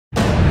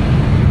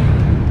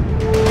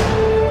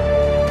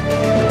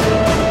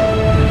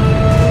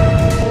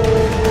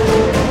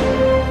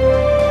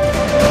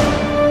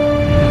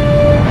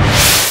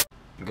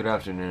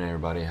afternoon,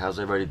 everybody. How's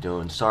everybody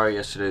doing? Sorry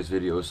yesterday's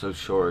video was so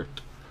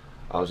short.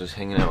 I was just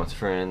hanging out with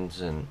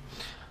friends, and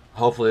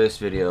hopefully this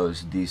video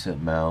is a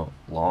decent amount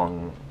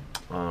long.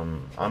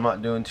 I'm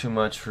not doing too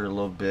much for a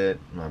little bit.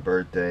 My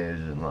birthday is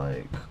in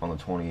on the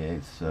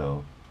 28th,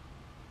 so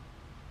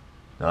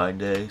 9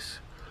 days.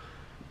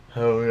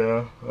 Hell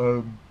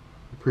yeah.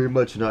 Pretty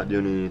much not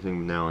doing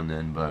anything now and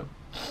then, but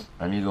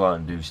I need to go out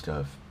and do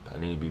stuff. I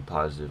need to be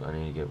positive. I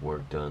need to get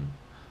work done.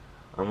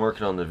 I'm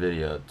working on the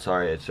video.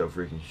 Sorry it's so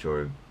freaking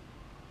short.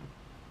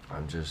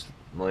 I'm just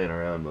laying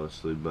around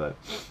mostly, but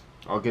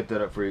I'll get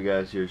that up for you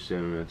guys here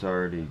soon. It's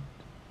already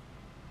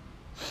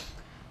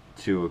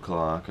 2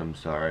 o'clock. I'm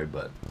sorry,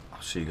 but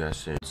I'll see you guys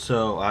soon.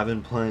 So I've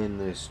been playing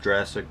this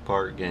Jurassic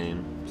Park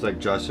game. It's like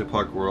Jurassic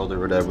Park World or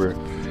whatever.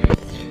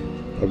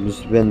 I've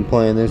just been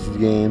playing this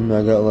game.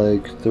 I got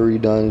like 3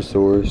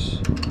 dinosaurs.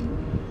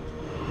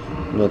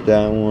 Got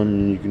that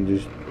one. You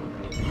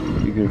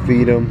can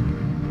feed them.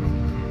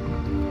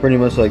 Pretty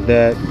much like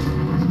that,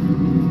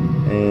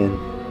 and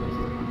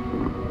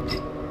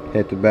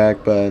hit the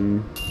back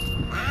button.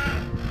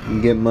 You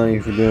can get money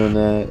for doing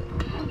that.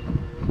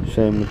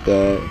 Same with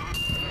that.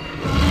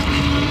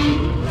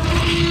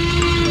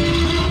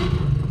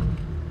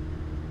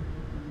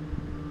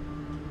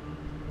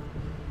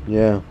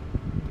 Yeah,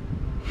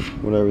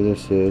 whatever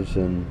this is,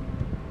 and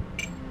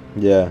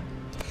yeah,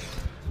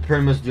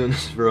 pretty much doing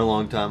this for a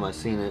long time. I've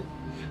seen it.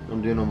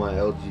 I'm doing it on my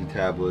LG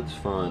tablet. It's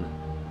fun,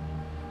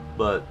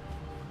 but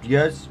you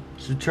guys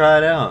should try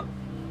it out.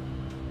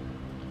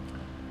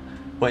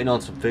 Waiting on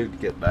some food to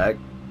get back.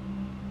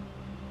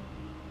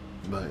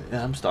 But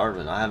yeah, I'm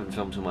starving. I haven't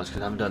filmed too much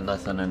because I haven't done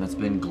nothing, and it's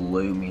been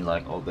gloomy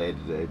like all day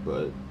today.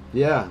 But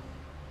yeah,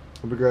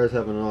 hope you guys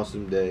have an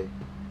awesome day.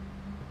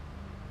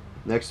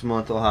 Next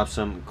month I'll have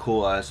some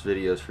cool ass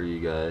videos for you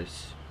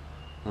guys.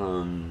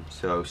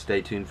 So stay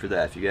tuned for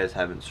that. If you guys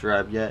haven't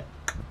subscribed yet,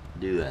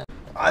 do that.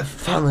 I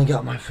finally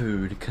got my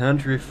food.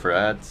 Country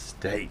fried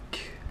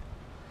steak.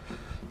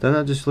 Doesn't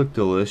that just look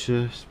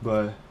delicious?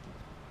 But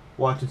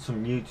watching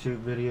some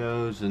YouTube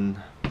videos and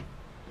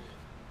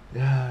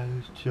yeah,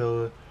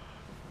 just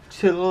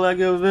chilling like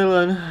a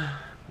villain.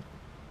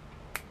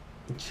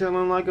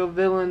 Chilling like a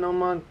villain on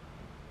my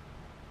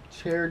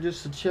chair,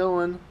 just a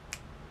chilling.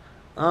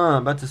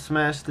 About to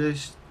smash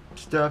this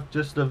stuff,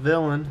 just a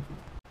villain.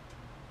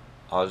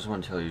 I just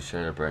want to tell you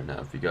straight up right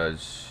now, if you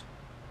guys,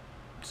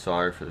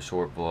 sorry for the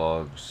short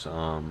vlogs.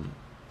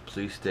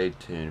 Please stay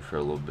tuned for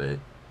a little bit.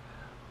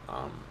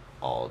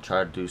 I'll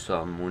try to do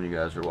something when you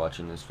guys are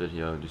watching this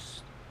video.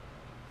 Just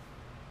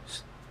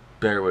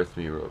bear with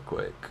me real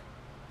quick.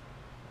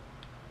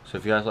 So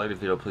if you guys like the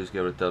video, please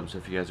give it a thumbs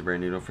up. If you guys are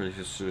brand new, don't forget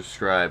to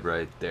subscribe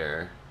right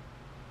there.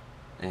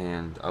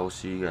 And I'll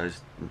see you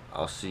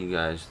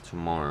guys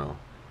tomorrow.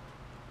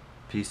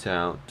 Peace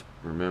out.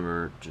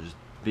 Remember, just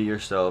be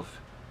yourself.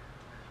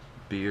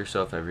 Be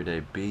yourself every day.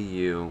 Be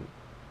you,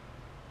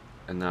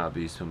 and not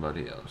be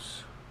somebody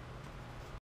else.